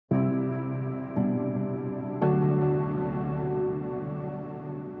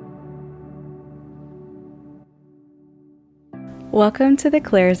Welcome to the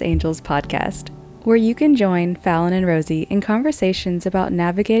Claire's Angels podcast, where you can join Phallyn and Rosie in conversations about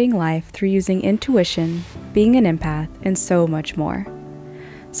navigating life through using intuition, being an empath, and so much more.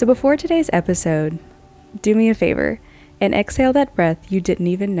 So before today's episode, do me a favor and exhale that breath you didn't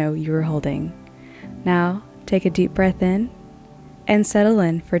even know you were holding. Now, take a deep breath in and settle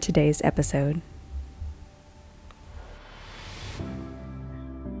in for today's episode.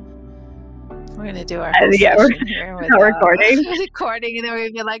 We're going to do our whole session here with recording, and then we're going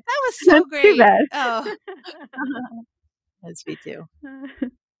to be like, that was so great. Too bad. Oh, as we do.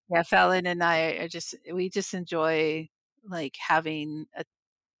 Yeah, Phallyn and I we just enjoy like having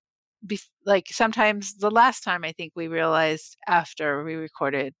sometimes the last time I think we realized after we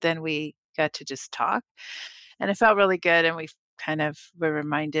recorded, then we got to just talk and it felt really good. And we kind of were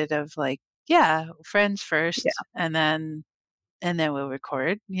reminded of like, yeah, friends first and then we'll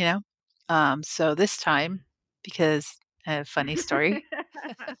record, so this time, because I have a funny story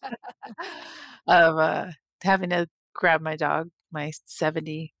of having to grab my dog, my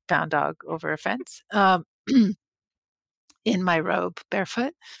 70-pound dog, over a fence in my robe,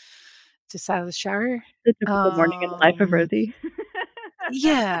 barefoot, just out of the shower. The typical morning in the life of Rosie.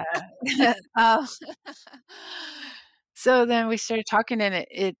 Yeah. So then we started talking, and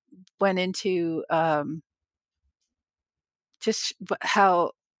it went into just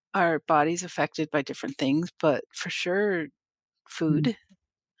how our body's affected by different things, but for sure food,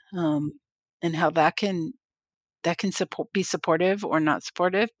 and how that can be supportive or not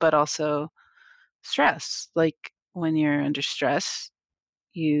supportive, but also stress. Like when you're under stress,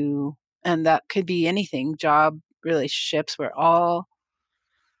 and that could be anything, job, relationships. We're all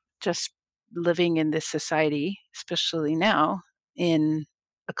just living in this society, especially now, in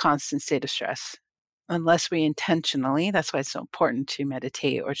a constant state of stress. Unless we intentionally, that's why it's so important to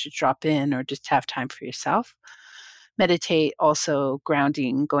meditate or to drop in or just have time for yourself. Meditate, also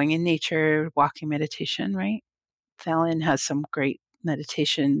grounding, going in nature, walking meditation, right? Phallyn has some great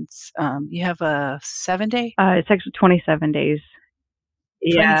meditations. You have a 7-day? It's actually 27 days.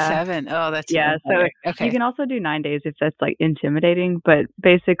 27. Oh, that's so okay. You can also do 9 days if that's like intimidating, but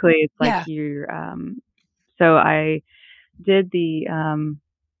basically it's like you're so I did the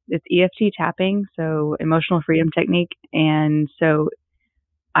it's EFT tapping, so emotional freedom technique, and so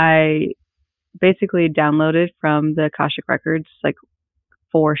I basically downloaded from the Akashic records like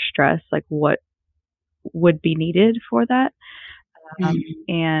for stress, like what would be needed for that,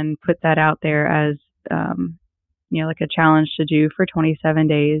 and put that out there as like a challenge to do for 27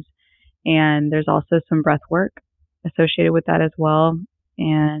 days. And there's also some breath work associated with that as well.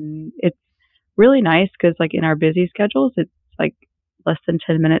 And it's really nice because like in our busy schedules, it's like less than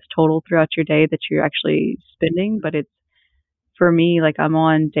 10 minutes total throughout your day that you're actually spending. But it's, for me, like I'm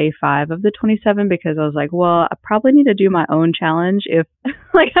on day 5 of the 27 because I was like, well, I probably need to do my own challenge if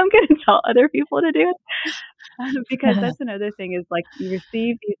like I'm going to tell other people to do it. Because that's another thing is like you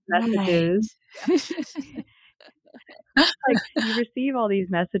receive these messages. Like you receive all these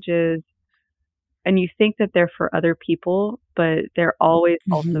messages and you think that they're for other people, but they're always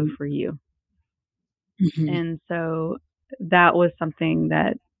also for you. And so that was something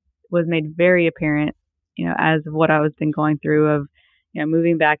that was made very apparent, as what I was been going through of,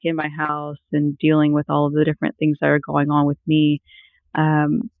 moving back in my house and dealing with all of the different things that are going on with me,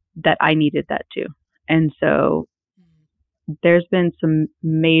 that I needed that too. And so there's been some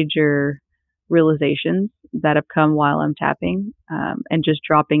major realizations that have come while I'm tapping, and just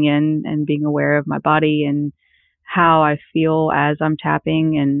dropping in and being aware of my body and how I feel as I'm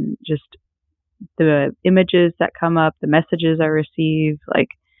tapping, and just the images that come up, the messages I receive. Like,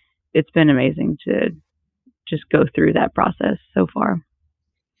 it's been amazing to just go through that process so far.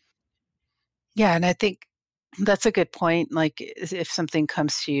 Yeah, and I think that's a good point. Like, if something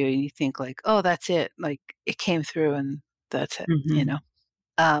comes to you and you think like, oh, that's it, like it came through and that's it,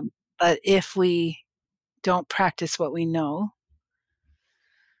 but if we don't practice what we know,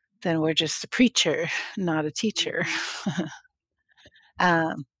 then we're just a preacher, not a teacher.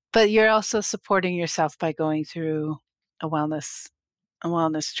 But you're also supporting yourself by going through a wellness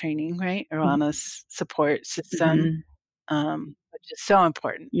training, right? A wellness support system, which is so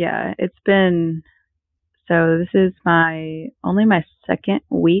important. Yeah, it's been, so this is only my second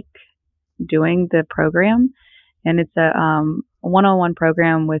week doing the program, and it's a one-on-one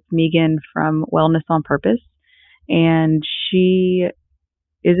program with Megan from Wellness on Purpose, and she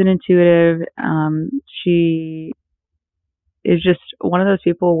is an intuitive. She is just one of those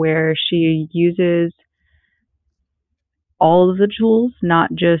people where she uses all of the tools, not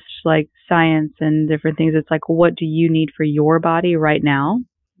just like science and different things. It's like, what do you need for your body right now?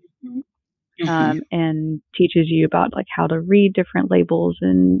 Mhm. and teaches you about like how to read different labels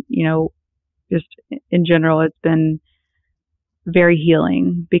and just in general, it's been very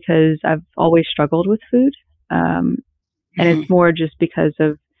healing because I've always struggled with food. Um, and it's Mhm. more just because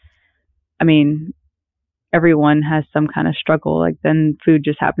of, I mean, everyone has some kind of struggle, like then food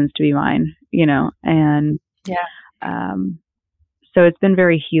just happens to be mine. And Yeah. um, so it's been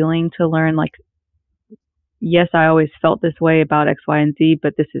very healing to learn, like, yes, I always felt this way about X, Y, and Z,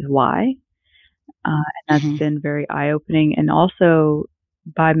 but this is why. And that's Mhm. been very eye opening. And also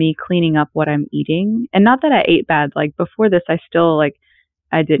by me cleaning up what I'm eating, and not that I ate bad, like before this, I still like,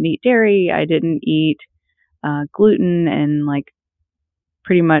 I didn't eat dairy, I didn't eat gluten, and like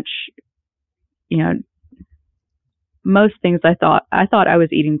pretty much, you know, most things I thought I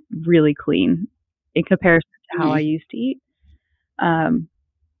was eating really clean in comparison to how I Mhm. used to eat. Um,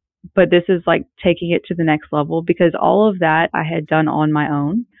 but this is like taking it to the next level because all of that I had done on my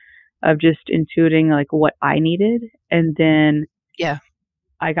own of just intuiting like what I needed. And then Yeah.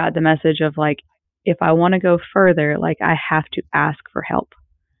 I got the message of like, if I want to go further, like I have to ask for help.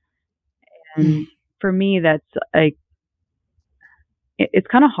 Mm. And for me, that's like, it's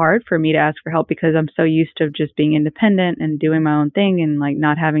kind of hard for me to ask for help because I'm so used to just being independent and doing my own thing and like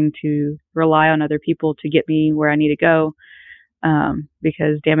not having to rely on other people to get me where I need to go.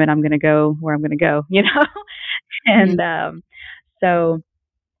 Because damn it, I'm going to go where I'm going to go. Mhm. And so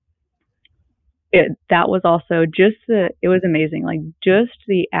that was also just it was amazing. Like just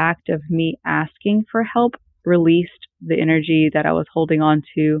the act of me asking for help released the energy that I was holding on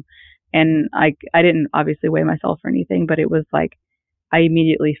to. And I didn't obviously weigh myself or anything, but it was like I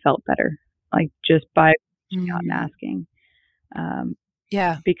immediately felt better, like just by reaching out and Mm. asking. Um,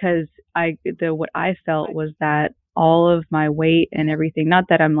 Yeah. because what I felt was that all of my weight and everything, not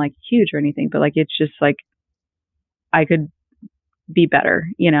that I'm like huge or anything, but like it's just like I could be better.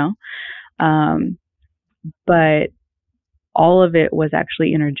 Um, but all of it was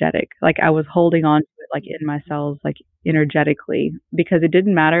actually energetic. Like I was holding on to it like in my cells, like energetically, because it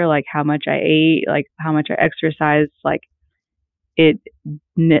didn't matter like how much I ate, like how much I exercised, like it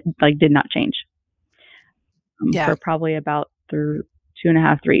like did not change Yeah. for probably about through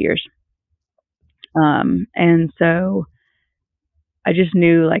 2.5, 3 years. And so I just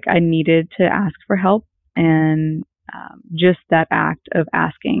knew like I needed to ask for help, and just that act of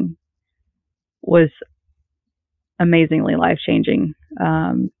asking was amazingly life changing.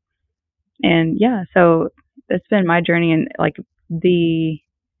 And yeah, so that's been my journey, and like the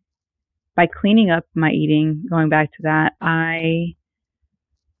by cleaning up my eating, going back to that, I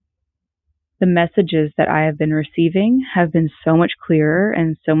the messages that I have been receiving have been so much clearer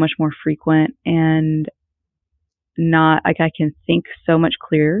and so much more frequent, and not like I can think so much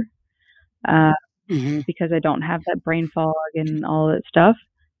clearer uh, Mhm. because I don't have that brain fog and all that stuff.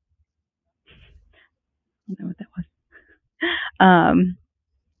 I don't know what that was.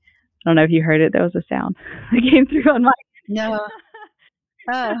 I don't know if you heard it. That was a sound that came through on my. No.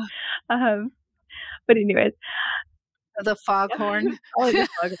 Oh, um, but anyways, the foghorn. probably the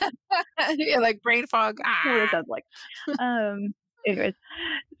fog. Yeah, like brain fog. What it Ah. sounds like. Anyways,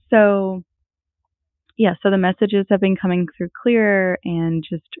 so yeah, so the messages have been coming through clear, and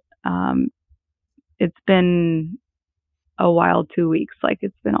just um, it's been a wild 2 weeks. Like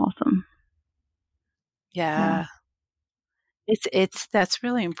it's been awesome. Yeah. Yeah. It's that's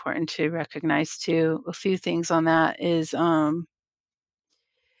really important to recognize too. A few things on that is,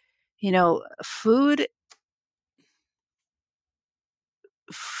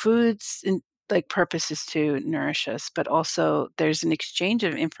 food's in like purpose is to nourish us, but also there's an exchange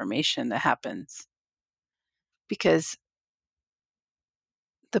of information that happens because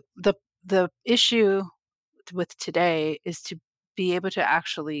the the issue with today is to be able to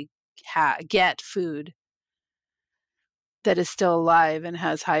actually get food that is still alive and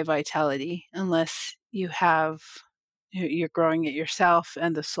has high vitality unless you're growing it yourself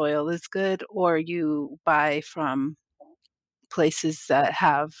and the soil is good, or you buy from places that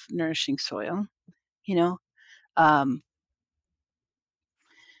have nourishing soil, you know? Um,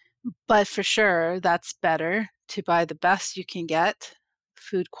 but for sure, that's better to buy the best you can get,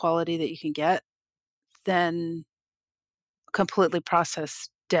 food quality that you can get, than completely processed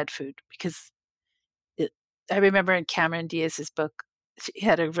dead food because it I remember in Cameron Diaz's book, she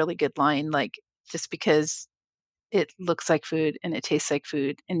had a really good line, like, "Just because it looks like food and it tastes like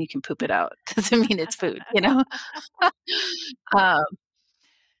food and you can poop it out doesn't mean it's food," you know? Um,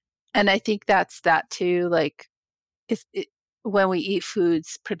 and I think that's that too, like, it when we eat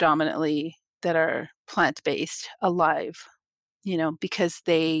foods predominantly that are plant-based, alive, because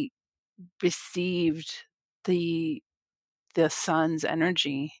they received the the sun's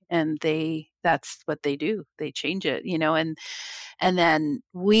energy, and that's what they do. They change it, and then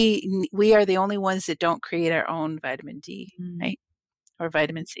we are the only ones that don't create our own vitamin D, Mm. right? Or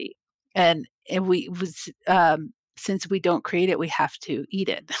vitamin C. And we was since we don't create it, we have to eat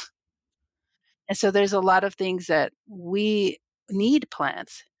it. And so there's a lot of things that we need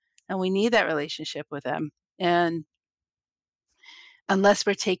plants, and we need that relationship with them. And unless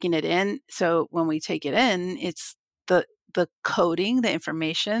we're taking it in, so when we take it in, it's the coding, the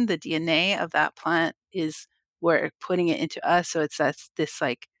information, the DNA of that plant is we're putting it into us. So that's this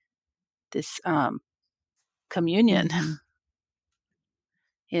like this communion, Mhm.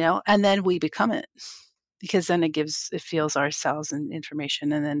 and then we become it, because then it feels our cells and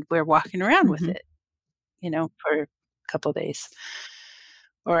information, and then we're walking around with Mhm. it, for a couple of days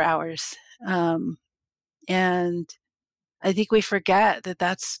or hours. Um, and I think we forget that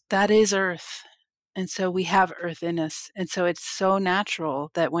that is earth. And so we have earth in us. And so it's so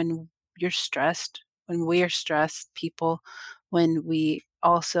natural that when you're stressed, when we are stressed people, when we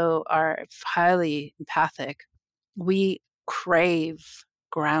also are highly empathic, we crave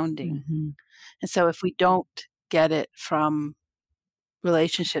grounding. Mhm. And so if we don't get it from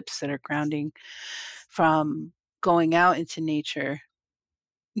relationships that are grounding, from going out into nature,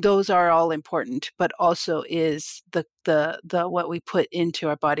 those are all important, but also is the what we put into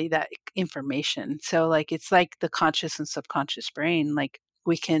our body, that information. So like it's like the conscious and subconscious brain. Like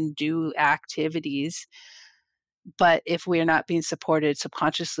we can do activities, but if we're not being supported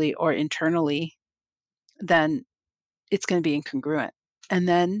subconsciously or internally, then it's going to be incongruent. And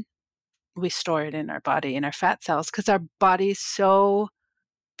then we store it in our body, in our fat cells, because our body's so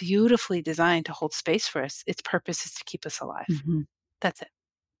beautifully designed to hold space for us. Its purpose is to keep us alive. Mhm. That's it.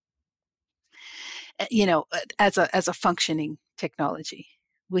 As a functioning technology.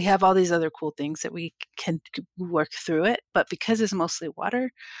 We have all these other cool things that we can work through it, but because it's mostly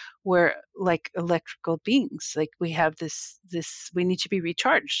water, we're like electrical beings. Like we have this we need to be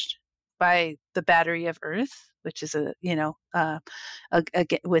recharged by the battery of Earth, which is with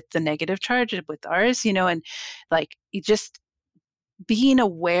the negative charge with ours, and like you just being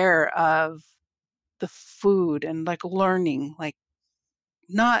aware of the food and like learning, like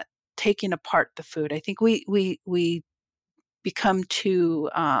not taking apart the food. I think we become too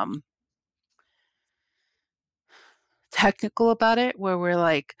technical about it, where we're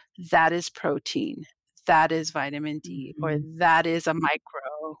like, that is protein, that is vitamin D, or Mhm. that is a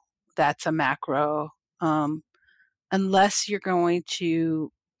micro, that's a macro. Um, Unless you're going to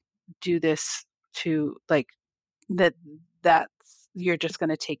do this to like that, that's you're just going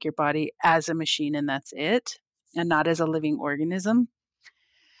to take your body as a machine and that's it, and not as a living organism,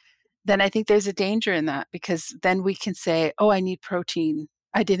 then I think there's a danger in that, because then we can say, "Oh, I need protein.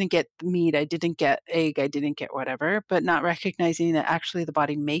 I didn't get meat. I didn't get egg. I didn't get whatever," but not recognizing that actually the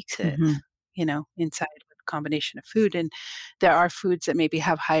body makes it, Mhm. inside with a combination of food. And there are foods that maybe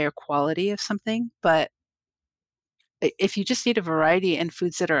have higher quality of something, but if you just eat a variety and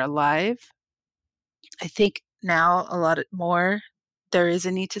foods that are alive, I think now a lot more there is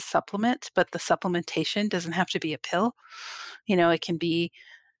a need to supplement, but the supplementation doesn't have to be a pill. It can be,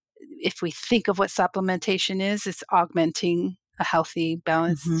 if we think of what supplementation is, it's augmenting a healthy,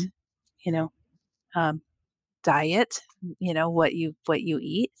 balanced, Mhm. you know, um, diet. What you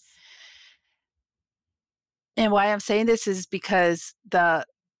eat. And why I'm saying this is because the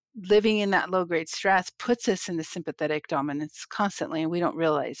living in that low grade stress puts us in the sympathetic dominance constantly, and we don't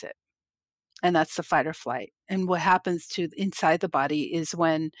realize it. And that's the fight or flight. And what happens to inside the body is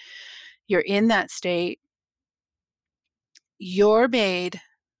when you're in that state, you're made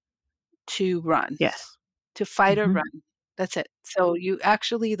to run, Yes. to fight or Mhm. run. That's it. So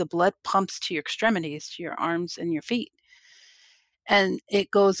the blood pumps to your extremities, to your arms and your feet, and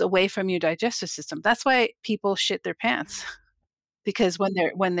it goes away from your digestive system. That's why people shit their pants, because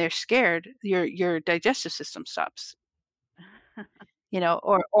when they're scared, your digestive system stops.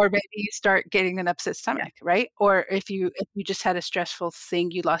 Or maybe you start getting an upset Yeah. stomach, right? Or if you just had a stressful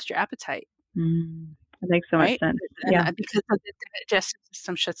thing, you lost your appetite, Mm. That makes so much right? sense. And Yeah. because of the digestive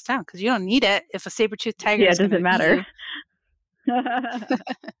system shuts down, because you don't need it if a saber-toothed tiger Yeah, is it going doesn't to eat matter. you.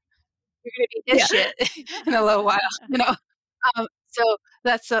 You're gonna be his Yeah. shit in a little while, you know? So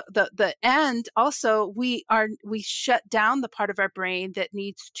that's the end. Also, we shut down the part of our brain that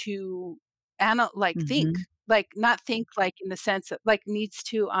needs to think, Mhm. like, not think, like, in the sense that, like, needs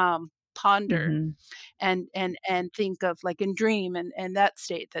to, ponder Mhm. and think of, like, and dream and that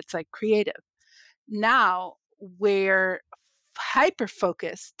state that's, like, creative. Now we're hyper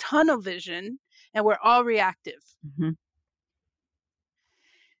focused, tunnel vision, and we're all reactive. Mhm.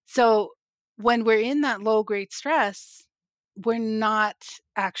 So when we're in that low grade stress, we're not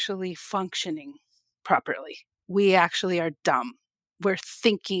actually functioning properly. We actually are dumb. We're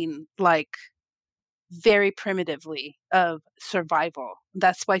thinking like very primitively of survival.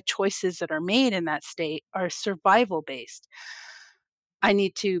 That's why choices that are made in that state are survival based. I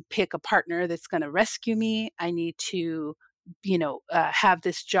need to pick a partner that's going to rescue me. I need to, have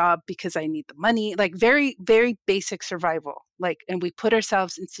this job because I need the money. Like very, very basic survival. Like, and we put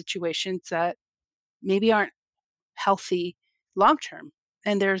ourselves in situations that maybe aren't healthy long term.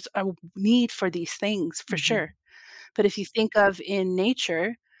 And there's a need for these things for Mhm. sure. But if you think of in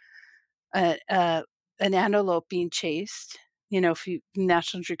nature, uh, uh, an antelope being chased, if you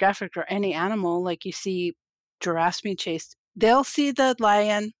National Geographic or any animal, like you see giraffes being chased, they'll see the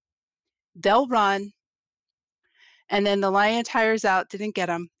lion, they'll run, and then the lion tires out, didn't get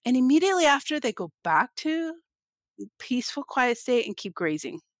them, and immediately after they go back to peaceful, quiet state and keep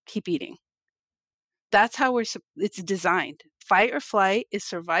grazing, keep eating. That's how it's designed. Fight or flight is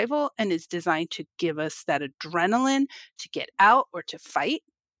survival and is designed to give us that adrenaline to get out or to fight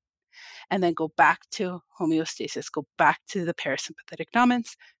and then go back to homeostasis, go back to the parasympathetic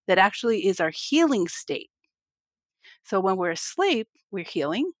dominance that actually is our healing state. So when we're asleep, we're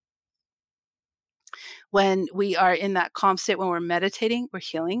healing. When we are in that calm state, when we're meditating, we're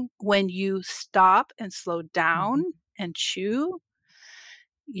healing. When you stop and slow down Mhm. and chew,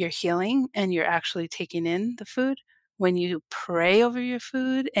 you're healing and you're actually taking in the food. When you pray over your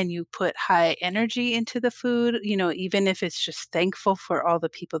food and you put high energy into the food, even if it's just thankful for all the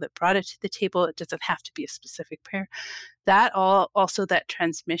people that brought it to the table, it doesn't have to be a specific prayer. That also that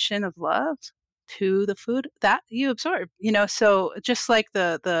transmission of love to the food that you absorb, so just like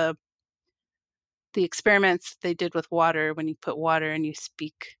the experiments they did with water, when you put water and you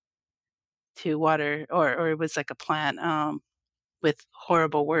speak to water, or it was like a plant, with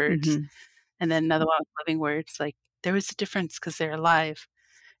horrible words, Mhm. and then another one with living words, like, there was a difference because 'cause they're alive,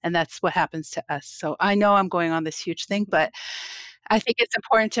 and that's what happens to us. So I know I'm going on this huge thing, but I think it's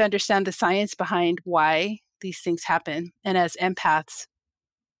important to understand the science behind why these things happen, and as empaths,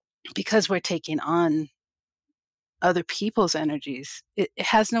 because we're taking on other people's energies, it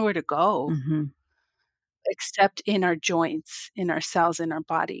has nowhere to go Mhm. except in our joints, in our cells, in our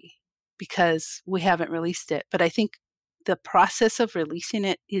body, because we haven't released it. But I think the process of releasing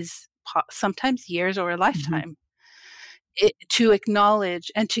it is sometimes years or a Mhm. lifetime. To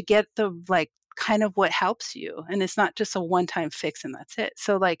acknowledge and to get the like kind of what helps you, and it's not just a one-time fix and that's it.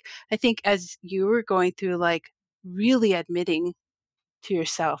 So like I think as you were going through like really admitting to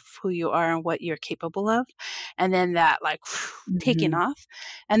yourself who you are and what you're capable of, and then that like taking Mhm. off,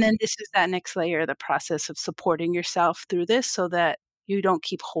 and then this is that next layer, the process of supporting yourself through this so that you don't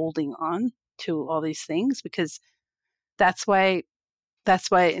keep holding on to all these things, because that's why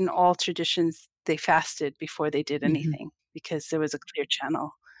in all traditions they fasted before they did Mhm. anything, because there was a clear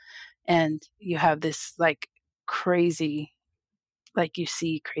channel. And you have this like crazy, like you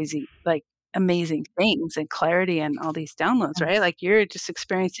see crazy, like amazing things and clarity and all these downloads, right? Yes. Like you're just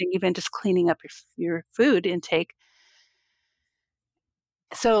experiencing even just cleaning up your food intake.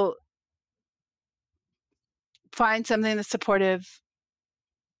 So find something that's supportive,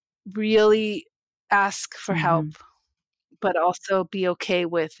 really ask for help, Mhm. but also be okay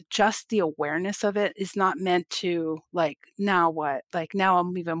with just the awareness of it is not meant to like, now what? Like now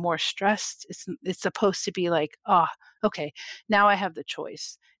I'm even more stressed. It's supposed to be like, ah, okay, now I have the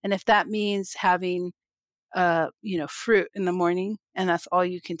choice. And if that means having fruit in the morning and that's all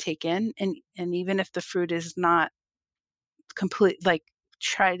you can take in, and even if the fruit is not complete, like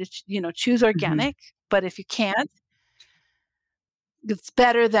try to choose Mhm. organic, but if you can't, it's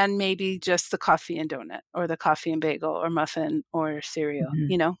better than maybe just the coffee and donut or the coffee and bagel or muffin or cereal,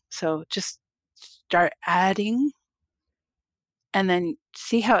 Mhm. So just start adding and then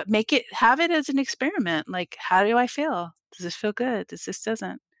see how make it have it as an experiment. Like, how do I feel? Does this feel good? Does this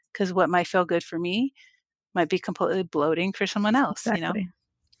doesn't? Because what might feel good for me might be completely bloating for someone else. Exactly.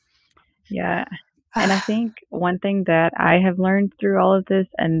 Yeah. And I think one thing that I have learned through all of this,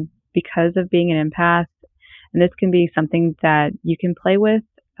 and because of being an empath, and this can be something that you can play with,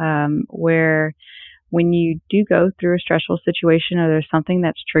 where when you do go through a stressful situation or there's something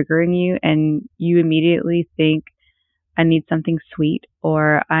that's triggering you and you immediately think, I need something sweet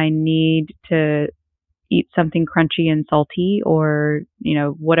or I need to eat something crunchy and salty or,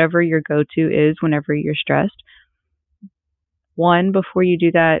 whatever your go to is whenever you're stressed. One, before you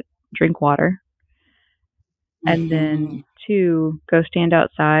do that, drink water. And then Mhm. two, go stand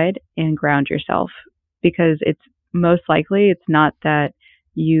outside and ground yourself because it's most likely it's not that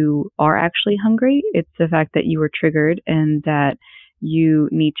you are actually hungry. It's the fact that you were triggered and that you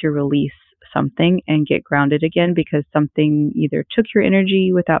need to release something and get grounded again, because something either took your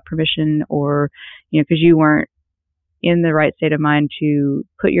energy without permission, or, because you weren't in the right state of mind to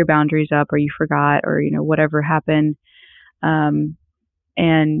put your boundaries up, or you forgot, or, whatever happened.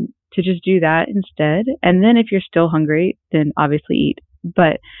 And to just do that instead. And then if you're still hungry, then obviously eat.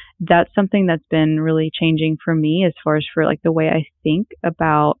 But that's something that's been really changing for me, as far as for like the way I think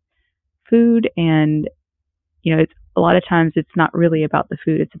about food. And, it's a lot of times it's not really about the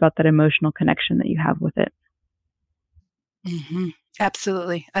food. It's about that emotional connection that you have with it. Mm-hmm.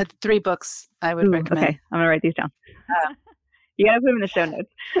 Absolutely. 3 books I would recommend. Okay. I'm going to write these down. You got to put them in the show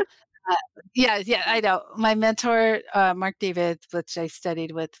notes. Yeah, I know. My mentor, Mark David, which I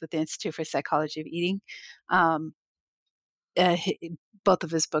studied with the Institute for Psychology of Eating, both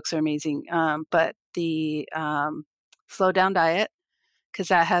of his books are amazing. But the Slow Down Diet, because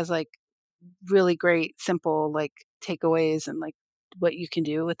that has like really great, simple like takeaways and like what you can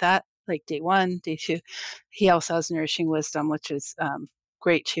do with that, like day 1, day 2. He also has Nourishing Wisdom, which is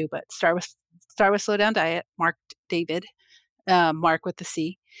great too. But start with Slow Down Diet, Mark David, Mark with the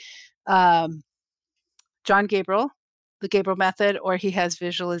C. John Gabriel, the Gabriel method, or he has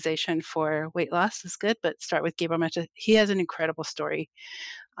visualization for weight loss is good, but start with Gabriel method. He has an incredible story,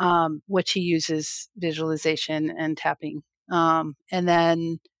 which he uses visualization and tapping. And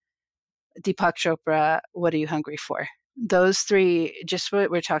then Deepak Chopra, What Are You Hungry For? Those 3, just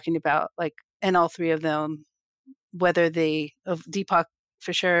what we're talking about, like, and all 3 of them, whether of Deepak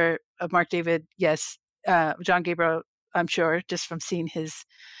for sure, of Mark David, yes, John Gabriel, I'm sure, just from seeing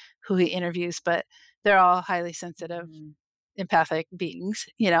who he interviews, but they're all highly sensitive, empathic beings,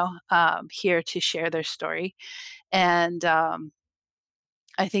 here to share their story. And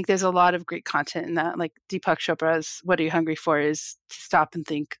I think there's a lot of great content in that. Like Deepak Chopra's What Are You Hungry For is to stop and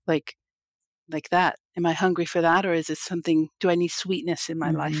think like that. Am I hungry for that? Or is it something, do I need sweetness in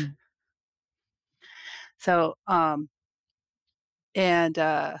my life? So, and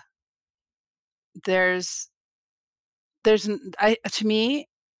there's, to me,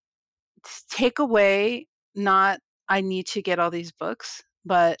 take away, not, I need to get all these books,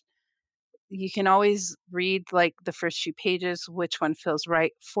 but you can always read like the first few pages, which one feels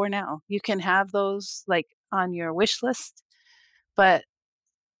right for now. You can have those like on your wish list, but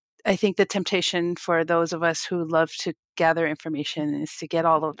I think the temptation for those of us who love to gather information is to get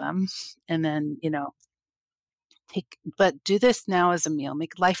all of them and then, but do this now as a meal,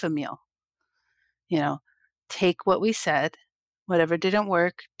 make life a meal, take what we said, whatever didn't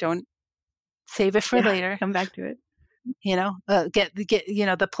work, don't save it for later. Come back to it. Get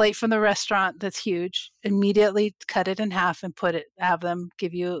the plate from the restaurant that's huge, immediately cut it in half and have them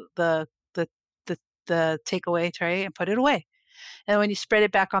give you the takeaway tray and put it away. And when you spread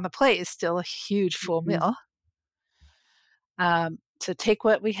it back on the plate, it's still a huge full meal. So take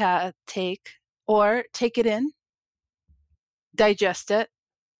what we have, or take it in, digest it,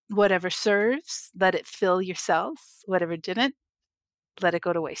 whatever serves, let it fill your cells, whatever didn't, let it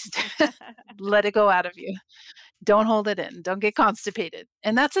go to waste. Let it go out of you. Don't hold it in. Don't get constipated.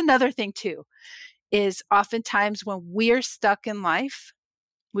 And that's another thing too, is oftentimes when we're stuck in life,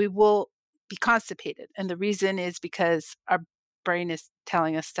 we will be constipated. And the reason is because our brain is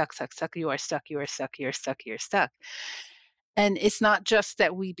telling us stuck, you are stuck, you are stuck, you're stuck, you're stuck. And it's not just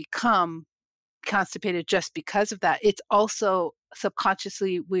that we become constipated just because of that. It's also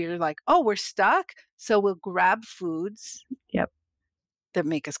subconsciously we're like, oh, we're stuck. So we'll grab foods that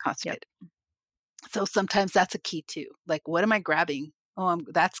make us constipated. So sometimes that's a key too. Like, what am I grabbing? Oh,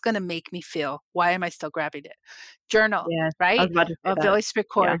 that's going to make me feel, why am I still grabbing it? Journal, right? I was about to say that. Voice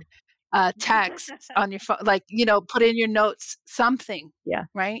record, text on your phone, like, put in your notes, something,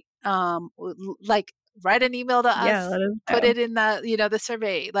 right? Like write an email to us, put it in the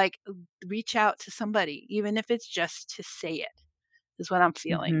survey, like reach out to somebody, even if it's just to say it, is what I'm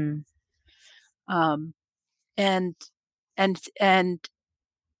feeling. And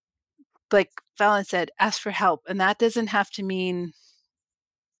like Phallyn said, ask for help. And that doesn't have to mean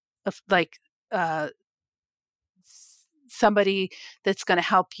like somebody that's going to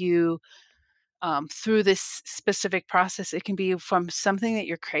help you through this specific process. It can be from something that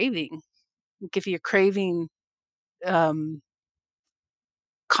you're craving. If you're craving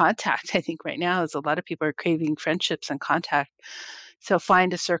contact, I think right now is a lot of people are craving friendships and contact. So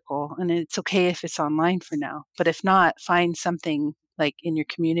find a circle, and it's okay if it's online for now. But if not, find something like in your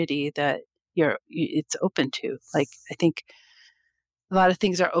community that it's open to. Like, I think a lot of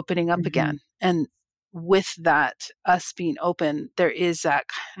things are opening up again. And with that, us being do is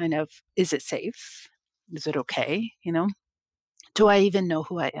it safe? Is it okay? Do do I even know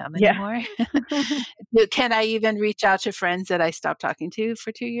who I am Yeah. anymore? Can I even reach out to friends that I stopped talking to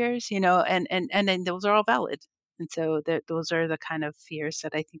for 2 years, and then those are all valid. And so those are the kind of fears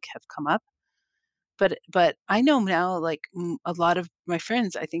that I think have come up. But I know now, like, a lot of my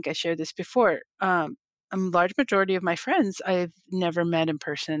friends, I think I shared this before, a large majority of my friends I've never met in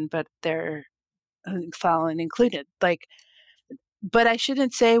person, but they're, Fallon included, like, but I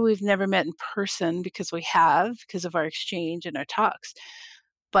shouldn't say we've never met in person because we have, because of our exchange and our talks,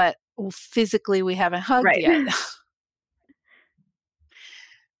 but physically we haven't hugged Right. yet.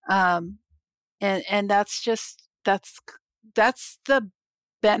 Um, and that's the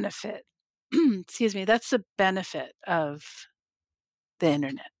benefit. Excuse me, that's the benefit of the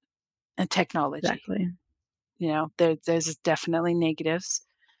internet and technology. Exactly. There's definitely negatives,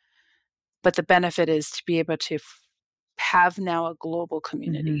 but the benefit is to be able to have now a global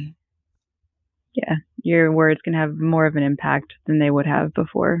community. Mhm. Yeah, your words can have more of an impact than they would have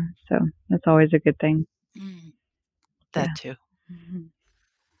before, so that's always a good thing. Mm, that Yeah. too. Mhm.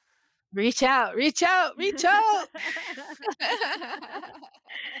 Reach out, reach out, reach out.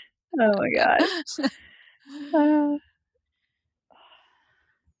 Oh my gosh. Uh,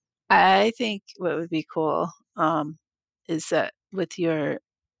 I think what would be cool, is that with your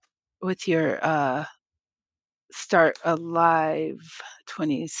start a live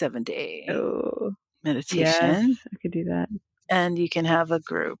 27-day oh, yes, meditation, I could do that. and you can have a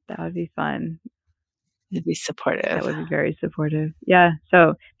group. That would be fun. It'd be That supportive. would be very supportive. Yeah,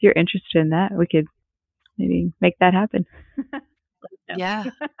 so if you're interested in that, we could maybe make that happen. Let us Yeah,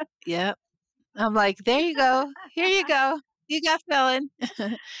 know. yep. I'm like, "There you go. Here you go. You got Phallyn."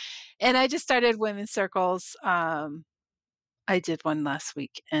 And I just started women's circles. I did one last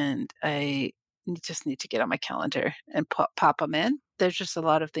week, and I just need to get on my calendar and pop them in. There's just a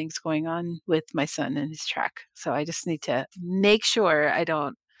lot of things going on with my son and his track, so I just need to make sure I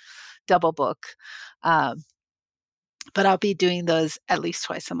don't double book. Um, but I'll be doing those at least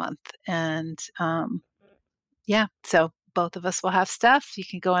twice a month, and yeah, so both of us will have stuff. You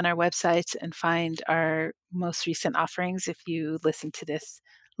can go on our website and find our most recent offerings if you listen to this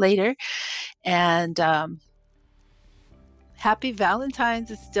later. And happy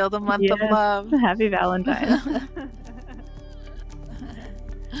Valentine's. It's still the month of Yes, love. happy Valentine's.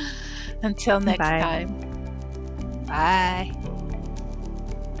 Until next Bye. time. Bye.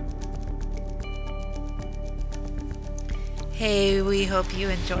 Hey, we hope you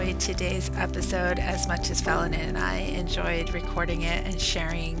enjoyed today's episode as much as Phallyn and I enjoyed recording it and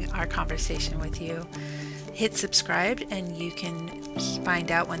sharing our conversation with you. Hit subscribe and you can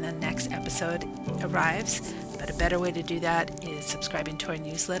find out when the next episode arrives. But a better way to do that is subscribing to our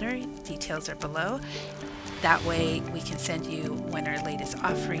newsletter. Details are below. That way we can send you when our latest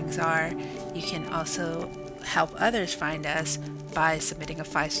offerings are. You can also help others find us by submitting a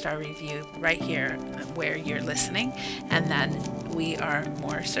 5-star review right here where you're listening, and then we are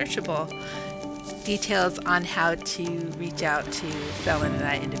more searchable. Details on how to reach out to Phallyn and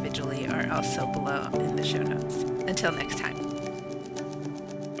I individually are also below in the show notes. Until next time.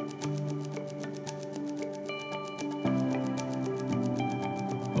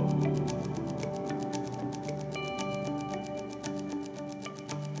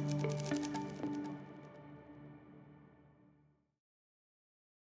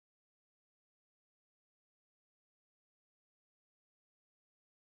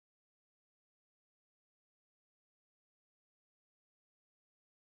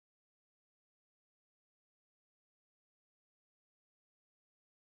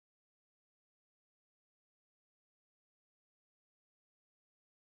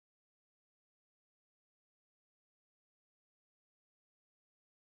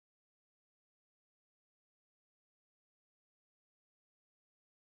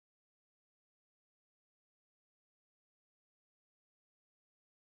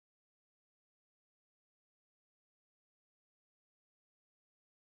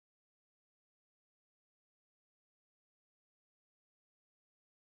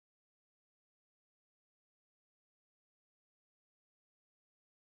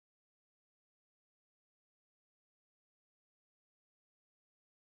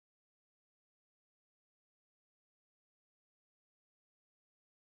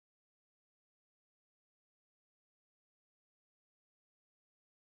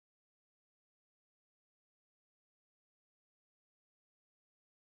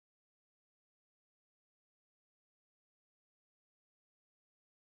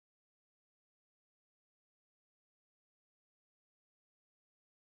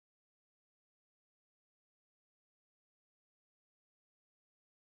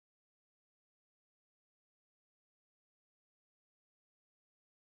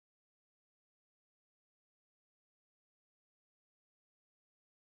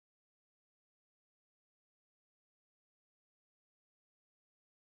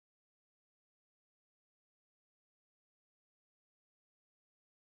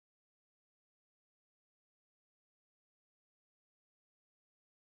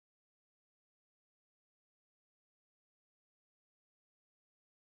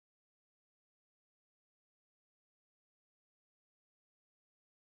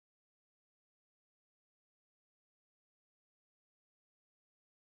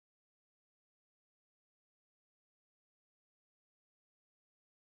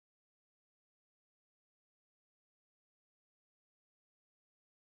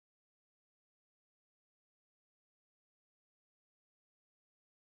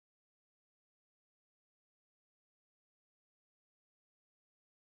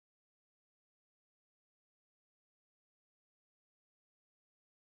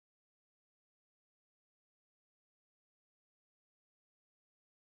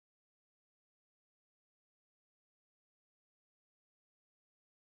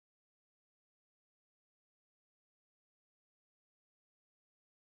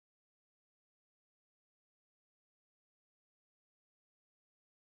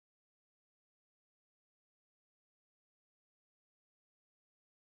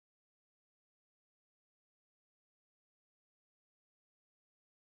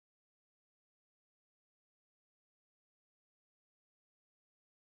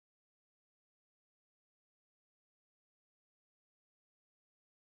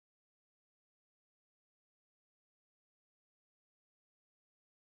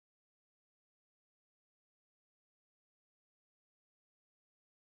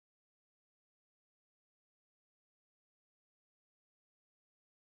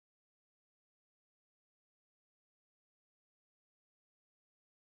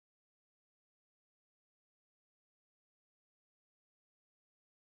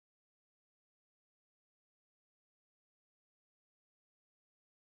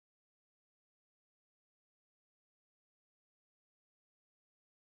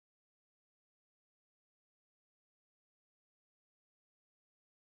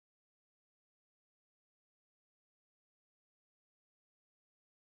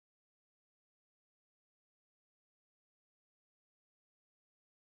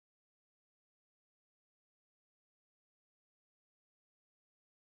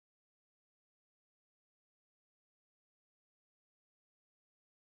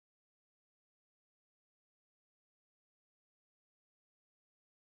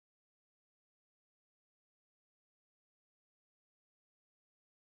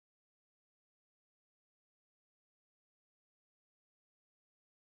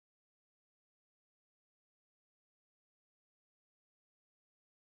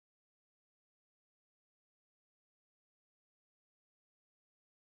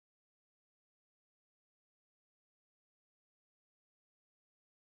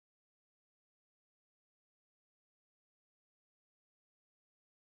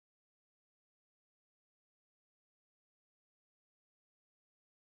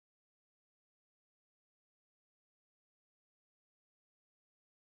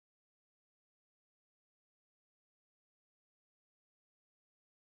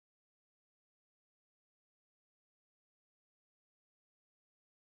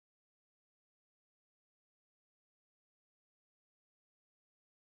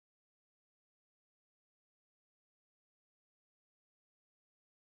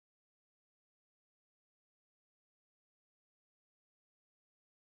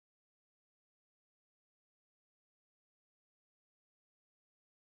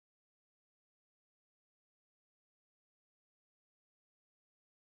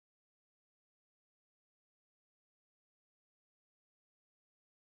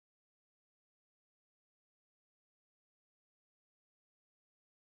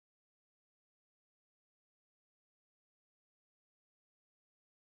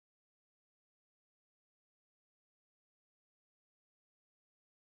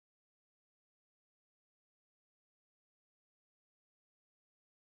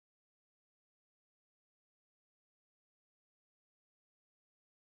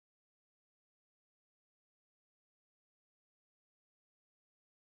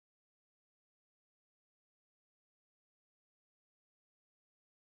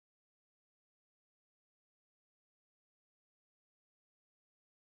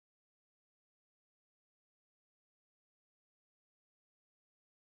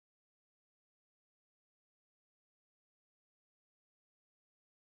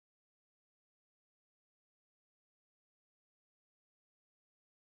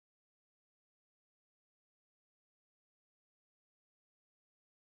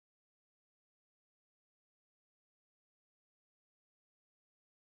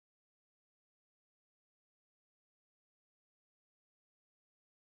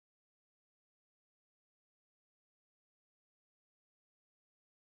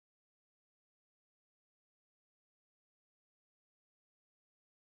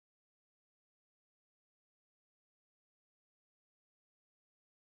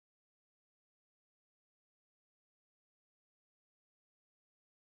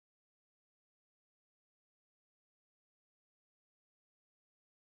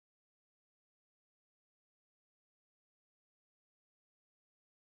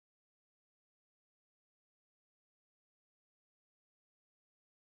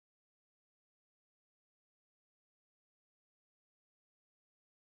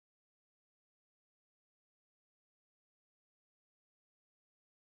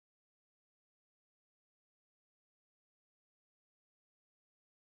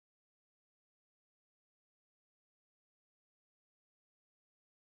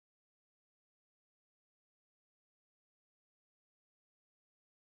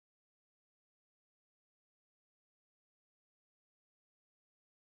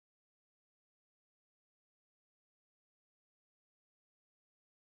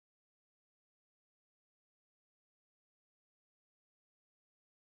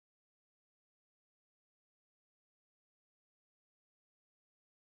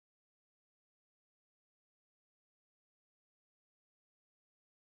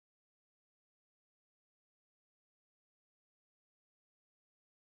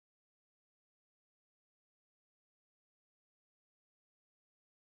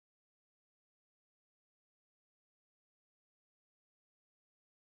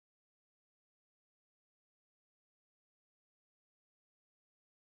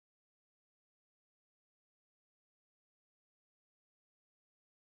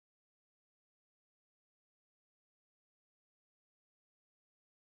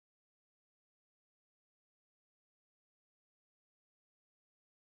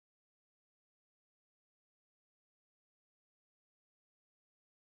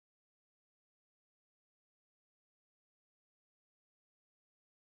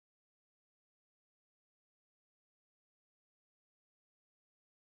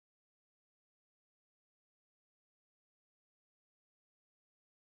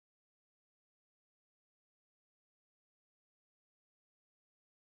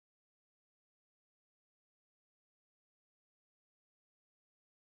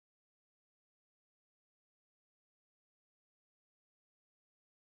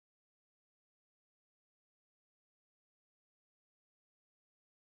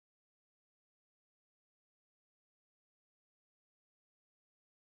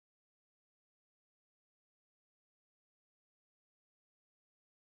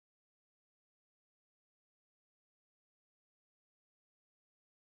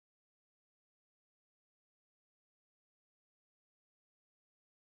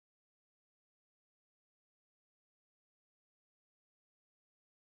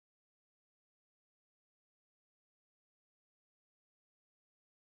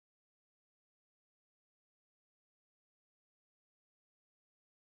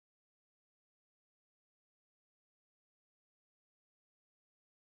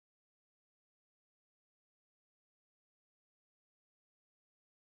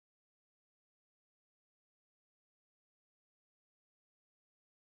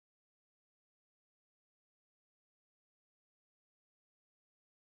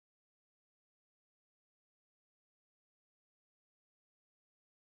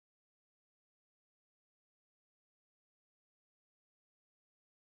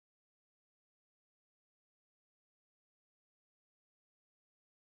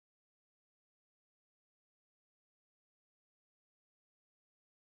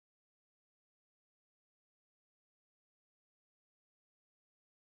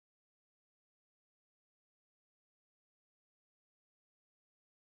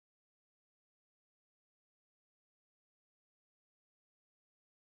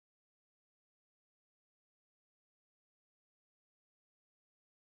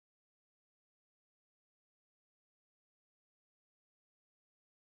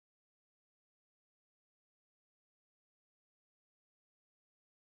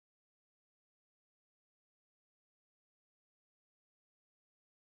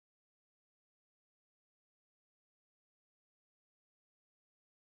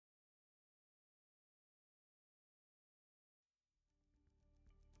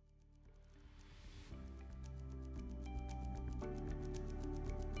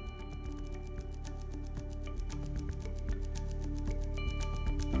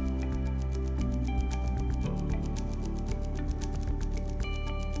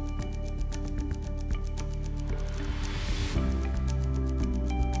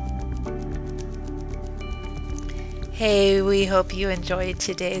 Hey, we hope you enjoyed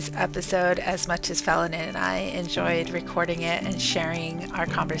today's episode as much as Phallyn and I enjoyed recording it and sharing our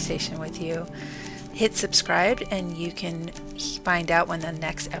conversation with you. Hit subscribe and you can find out when the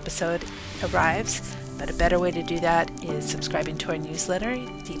next episode arrives. But a better way to do that is subscribing to our newsletter.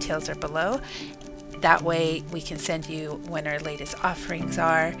 Details are below. That way we can send you when our latest offerings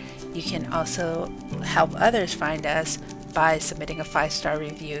are. You can also help others find us by submitting a 5-star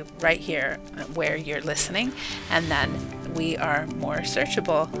review right here where you're listening, and then we are more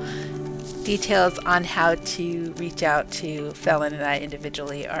searchable. Details on how to reach out to Phallyn and I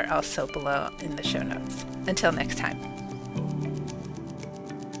individually are also below in the show notes. Until next time.